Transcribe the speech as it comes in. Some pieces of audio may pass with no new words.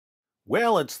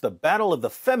Well, it's the battle of the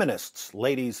feminists,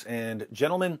 ladies and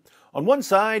gentlemen. On one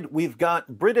side, we've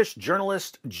got British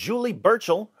journalist Julie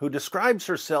Burchill, who describes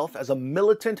herself as a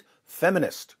militant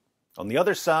feminist. On the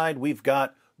other side, we've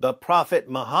got the Prophet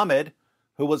Muhammad,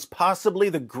 who was possibly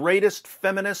the greatest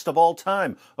feminist of all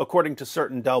time, according to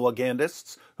certain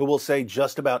Dawagandists, who will say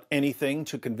just about anything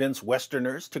to convince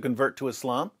Westerners to convert to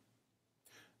Islam.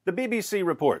 The BBC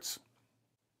reports,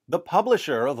 the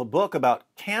publisher of a book about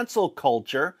cancel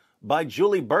culture by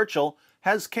Julie Burchill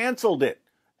has canceled it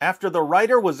after the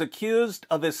writer was accused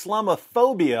of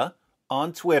Islamophobia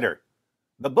on Twitter.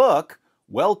 The book,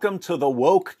 Welcome to the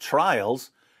Woke Trials,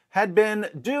 had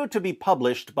been due to be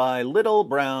published by Little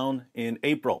Brown in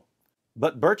April.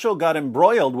 But Burchill got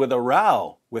embroiled with a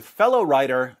row with fellow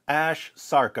writer Ash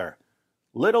Sarkar.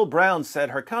 Little Brown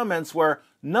said her comments were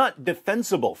not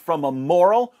defensible from a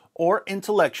moral or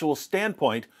intellectual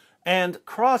standpoint and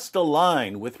crossed a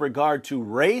line with regard to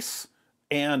race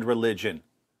and religion.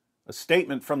 A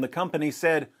statement from the company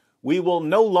said, "We will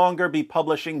no longer be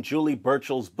publishing Julie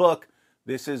Burchill's book.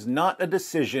 This is not a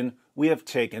decision we have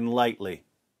taken lightly."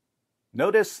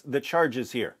 Notice the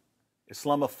charges here: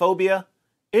 Islamophobia,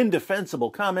 indefensible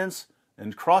comments,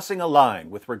 and crossing a line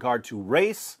with regard to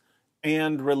race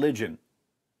and religion.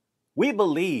 We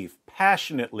believe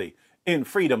passionately in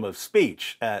freedom of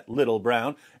speech at Little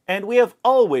Brown, and we have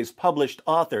always published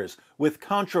authors with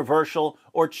controversial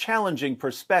or challenging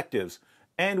perspectives,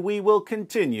 and we will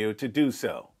continue to do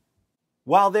so.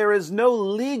 While there is no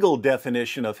legal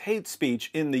definition of hate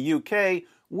speech in the UK,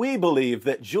 we believe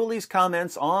that Julie's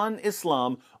comments on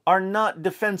Islam are not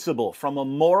defensible from a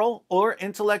moral or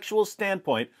intellectual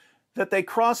standpoint, that they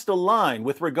crossed a line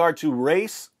with regard to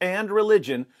race and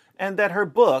religion, and that her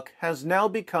book has now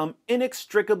become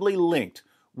inextricably linked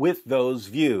with those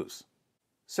views.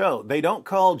 So, they don't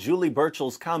call Julie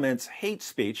Burchill's comments hate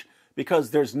speech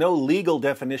because there's no legal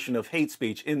definition of hate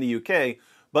speech in the UK,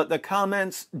 but the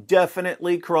comments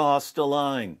definitely crossed a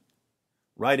line.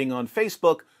 Writing on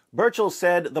Facebook, Burchill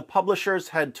said the publishers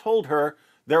had told her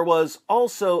there was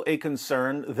also a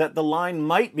concern that the line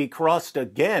might be crossed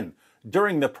again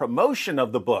during the promotion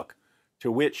of the book,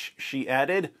 to which she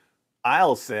added,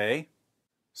 "I'll say."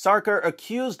 Sarkar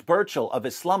accused Burchill of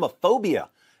Islamophobia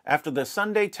after the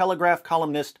Sunday Telegraph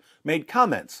columnist made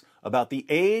comments about the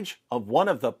age of one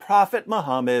of the Prophet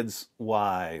Muhammad's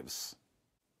wives.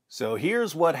 So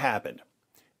here's what happened.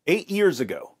 8 years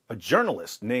ago, a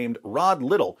journalist named Rod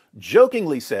Little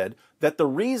jokingly said that the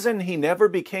reason he never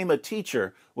became a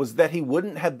teacher was that he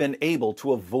wouldn't have been able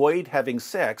to avoid having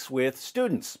sex with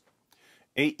students.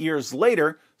 8 years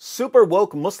later, super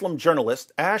woke Muslim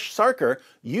journalist Ash Sarkar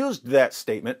used that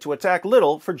statement to attack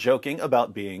Little for joking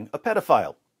about being a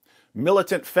pedophile.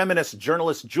 Militant feminist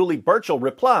journalist Julie Burchill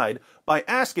replied by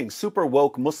asking super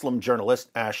woke Muslim journalist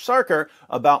Ash Sarkar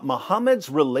about Muhammad's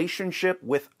relationship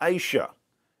with Aisha.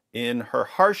 In her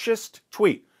harshest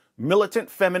tweet, militant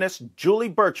feminist Julie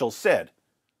Burchill said,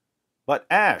 "But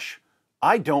Ash,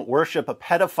 I don't worship a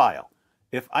pedophile.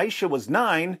 If Aisha was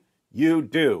 9, you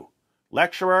do.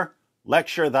 Lecturer,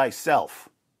 lecture thyself."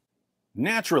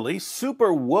 Naturally,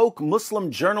 super woke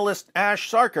Muslim journalist Ash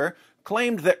Sarkar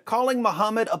claimed that calling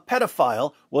Muhammad a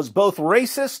pedophile was both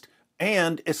racist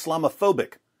and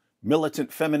Islamophobic.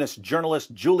 Militant feminist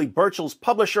journalist Julie Burchill's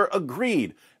publisher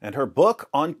agreed, and her book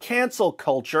on cancel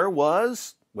culture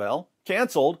was, well,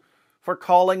 canceled for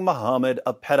calling Muhammad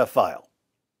a pedophile.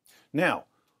 Now,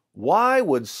 why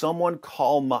would someone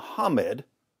call Muhammad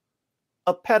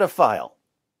a pedophile?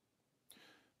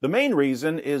 The main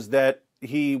reason is that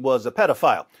he was a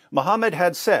pedophile. Muhammad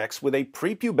had sex with a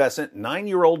prepubescent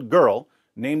 9-year-old girl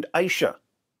named Aisha.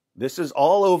 This is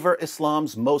all over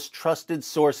Islam's most trusted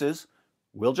sources.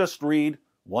 We'll just read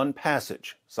one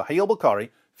passage. Sahih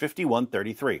al-Bukhari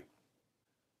 5133.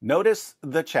 Notice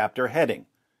the chapter heading.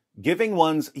 Giving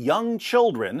one's young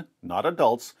children, not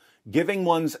adults, giving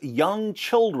one's young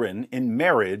children in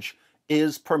marriage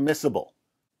is permissible.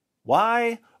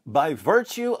 Why? By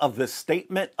virtue of the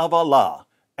statement of Allah,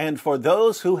 and for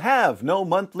those who have no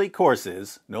monthly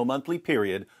courses, no monthly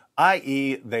period,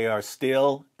 i.e. they are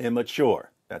still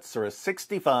immature. That's Surah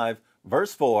 65,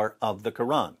 verse 4 of the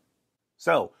Quran.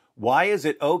 So, why is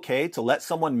it okay to let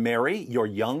someone marry your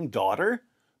young daughter?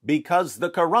 Because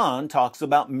the Quran talks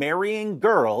about marrying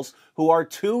girls who are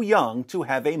too young to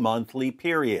have a monthly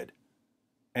period.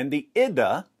 And the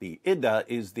iddah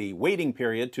is the waiting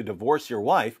period to divorce your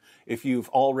wife if you've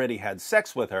already had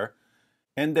sex with her.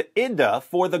 And the iddah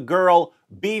for the girl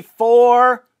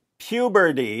before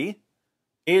puberty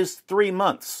is 3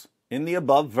 months in the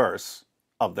above verse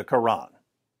of the Quran.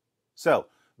 So,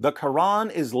 the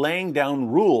Quran is laying down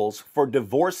rules for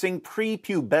divorcing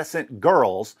prepubescent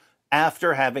girls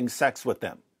after having sex with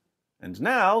them. And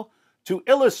now, to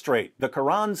illustrate the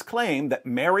Quran's claim that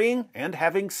marrying and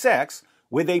having sex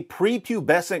with a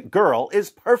prepubescent girl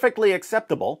is perfectly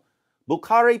acceptable,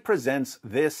 Bukhari presents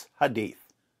this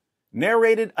hadith.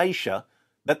 Narrated Aisha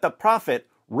that the Prophet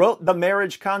wrote the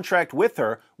marriage contract with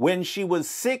her when she was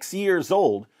 6 years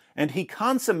old, and he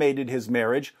consummated his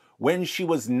marriage when she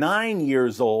was 9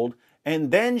 years old, and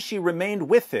then she remained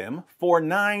with him for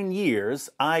 9 years,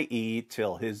 i.e.,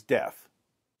 till his death.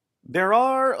 There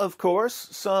are, of course,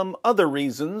 some other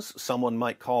reasons someone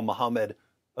might call Muhammad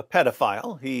a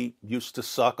pedophile. He used to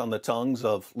suck on the tongues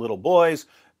of little boys,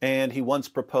 and he once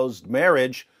proposed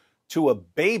marriage to a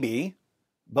baby,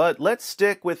 but let's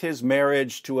stick with his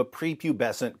marriage to a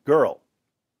prepubescent girl.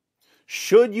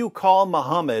 Should you call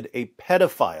Muhammad a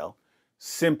pedophile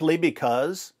simply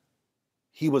because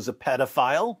he was a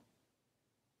pedophile?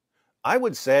 I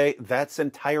would say that's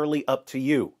entirely up to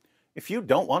you. If you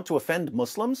don't want to offend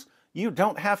Muslims, you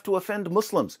don't have to offend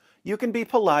Muslims. You can be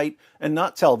polite and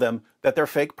not tell them that their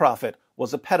fake prophet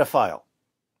was a pedophile.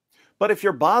 But if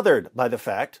you're bothered by the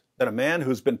fact that a man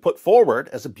who's been put forward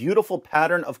as a beautiful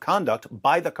pattern of conduct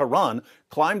by the Quran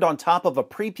climbed on top of a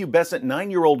prepubescent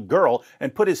 9-year-old girl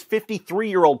and put his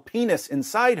 53-year-old penis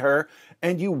inside her,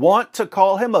 and you want to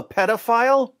call him a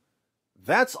pedophile,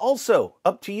 that's also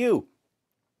up to you.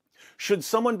 Should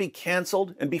someone be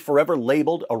canceled and be forever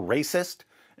labeled a racist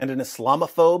and an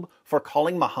Islamophobe for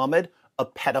calling Muhammad a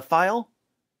pedophile?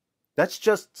 That's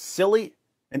just silly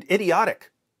and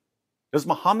idiotic. Does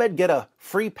Muhammad get a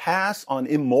free pass on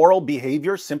immoral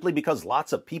behavior simply because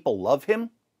lots of people love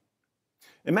him?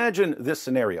 Imagine this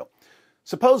scenario.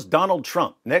 Suppose Donald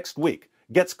Trump next week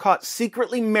gets caught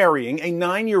secretly marrying a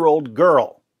 9-year-old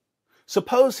girl.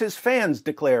 Suppose his fans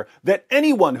declare that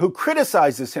anyone who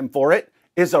criticizes him for it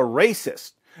is a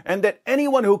racist, and that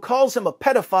anyone who calls him a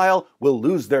pedophile will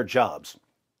lose their jobs.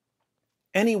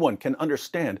 Anyone can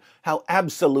understand how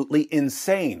absolutely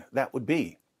insane that would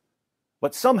be.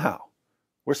 But somehow,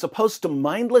 we're supposed to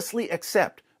mindlessly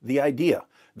accept the idea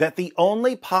that the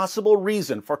only possible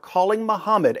reason for calling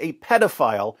Muhammad a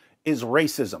pedophile is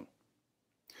racism.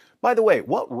 By the way,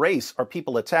 what race are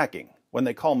people attacking when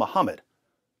they call Muhammad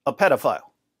a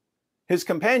pedophile? His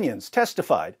companions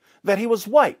testified that he was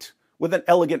white with an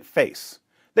elegant face.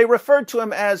 They referred to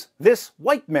him as this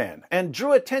white man and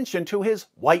drew attention to his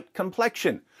white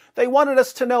complexion. They wanted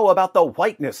us to know about the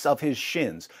whiteness of his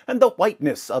shins, and the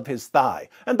whiteness of his thigh,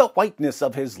 and the whiteness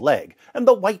of his leg, and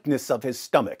the whiteness of his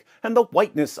stomach, and the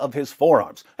whiteness of his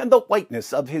forearms, and the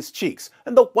whiteness of his cheeks,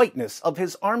 and the whiteness of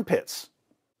his armpits.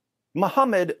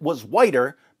 Muhammad was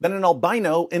whiter than an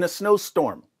albino in a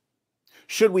snowstorm.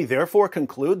 Should we therefore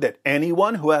conclude that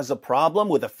anyone who has a problem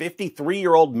with a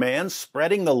 53-year-old man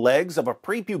spreading the legs of a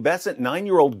prepubescent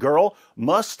 9-year-old girl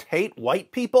must hate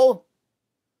white people?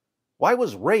 Why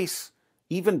was race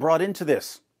even brought into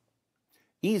this?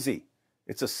 Easy.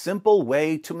 It's a simple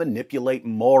way to manipulate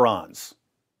morons.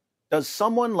 Does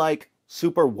someone like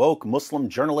super woke Muslim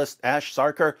journalist Ash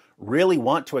Sarkar really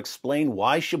want to explain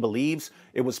why she believes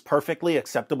it was perfectly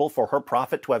acceptable for her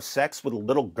prophet to have sex with a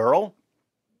little girl?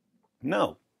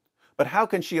 No. But how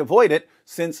can she avoid it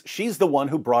since she's the one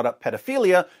who brought up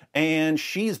pedophilia and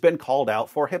she's been called out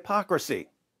for hypocrisy?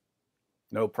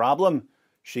 No problem.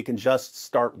 She can just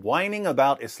start whining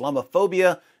about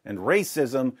Islamophobia and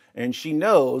racism, and she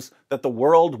knows that the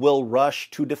world will rush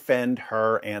to defend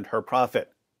her and her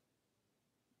prophet.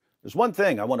 There's one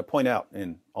thing I want to point out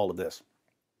in all of this.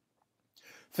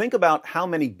 Think about how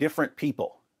many different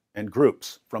people and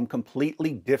groups from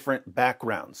completely different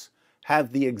backgrounds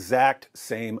have the exact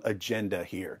same agenda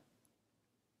here.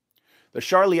 The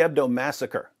Charlie Hebdo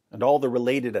massacre and all the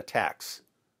related attacks.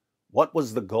 What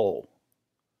was the goal?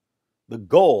 The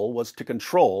goal was to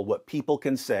control what people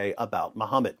can say about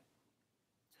Muhammad.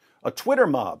 A Twitter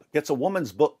mob gets a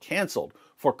woman's book canceled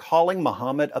for calling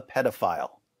Muhammad a pedophile.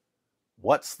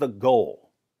 What's the goal?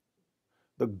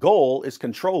 The goal is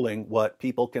controlling what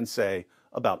people can say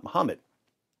about Muhammad.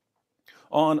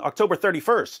 On October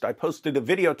 31st, I posted a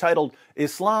video titled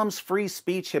Islam's Free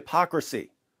Speech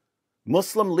Hypocrisy.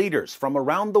 Muslim leaders from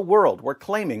around the world were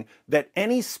claiming that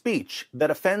any speech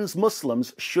that offends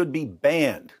Muslims should be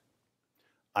banned.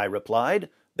 I replied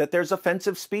that there's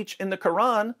offensive speech in the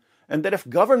Quran, and that if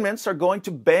governments are going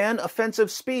to ban offensive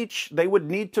speech, they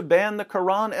would need to ban the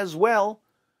Quran as well.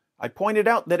 I pointed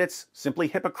out that it's simply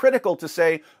hypocritical to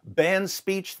say, ban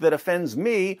speech that offends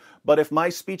me, but if my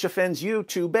speech offends you,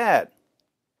 too bad.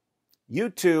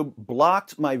 YouTube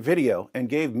blocked my video and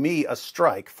gave me a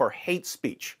strike for hate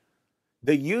speech.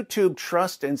 The YouTube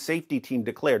Trust and Safety Team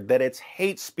declared that it's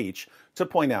hate speech to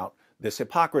point out this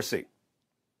hypocrisy.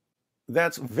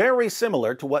 That's very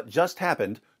similar to what just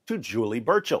happened to Julie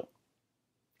Burchill.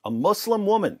 A Muslim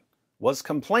woman was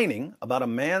complaining about a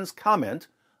man's comment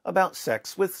about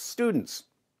sex with students.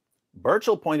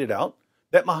 Burchill pointed out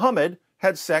that Muhammad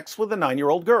had sex with a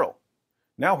 9-year-old girl.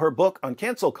 Now her book on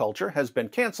cancel culture has been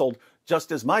canceled,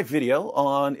 just as my video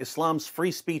on Islam's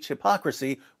free speech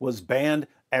hypocrisy was banned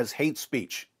as hate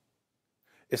speech.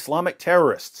 Islamic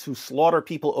terrorists who slaughter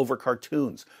people over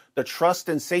cartoons, the trust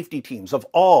and safety teams of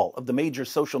all of the major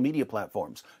social media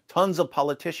platforms, tons of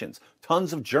politicians,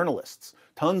 tons of journalists,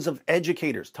 tons of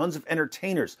educators, tons of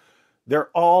entertainers, they're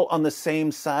all on the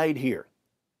same side here.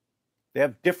 They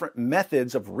have different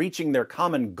methods of reaching their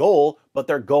common goal, but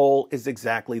their goal is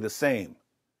exactly the same.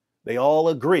 They all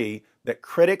agree that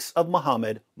critics of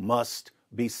Muhammad must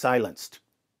be silenced.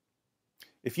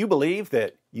 If you believe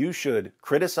that you should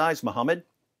criticize Muhammad,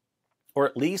 or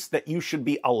at least that you should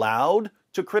be allowed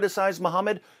to criticize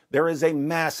Muhammad, there is a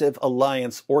massive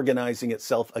alliance organizing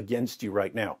itself against you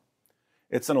right now.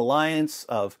 It's an alliance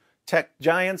of tech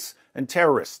giants and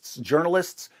terrorists,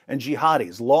 journalists and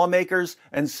jihadis, lawmakers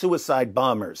and suicide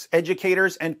bombers,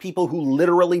 educators and people who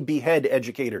literally behead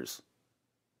educators.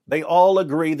 They all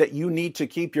agree that you need to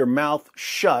keep your mouth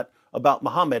shut about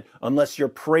Muhammad unless you're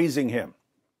praising him.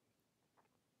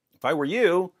 If I were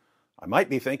you, I might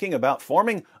be thinking about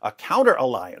forming a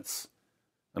counter-alliance,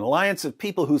 an alliance of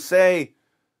people who say,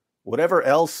 whatever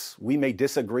else we may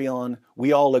disagree on,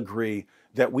 we all agree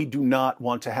that we do not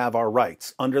want to have our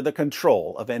rights under the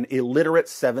control of an illiterate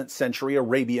 7th century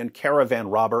Arabian caravan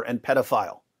robber and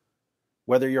pedophile.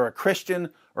 Whether you're a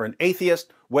Christian or an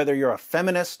atheist, whether you're a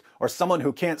feminist or someone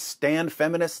who can't stand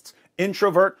feminists,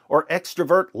 introvert or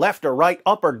extrovert, left or right,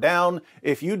 up or down,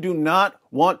 if you do not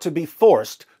want to be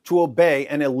forced to obey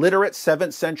an illiterate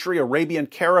 7th century Arabian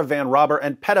caravan robber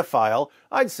and pedophile,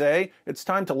 I'd say it's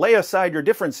time to lay aside your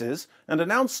differences and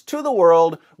announce to the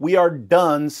world we are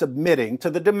done submitting to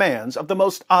the demands of the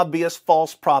most obvious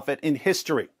false prophet in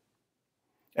history.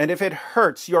 And if it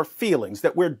hurts your feelings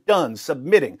that we're done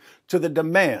submitting to the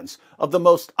demands of the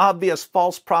most obvious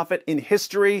false prophet in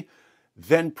history,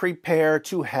 then prepare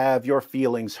to have your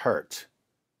feelings hurt.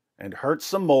 And hurt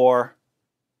some more,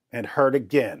 and hurt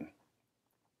again,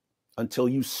 until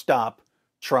you stop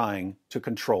trying to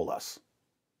control us.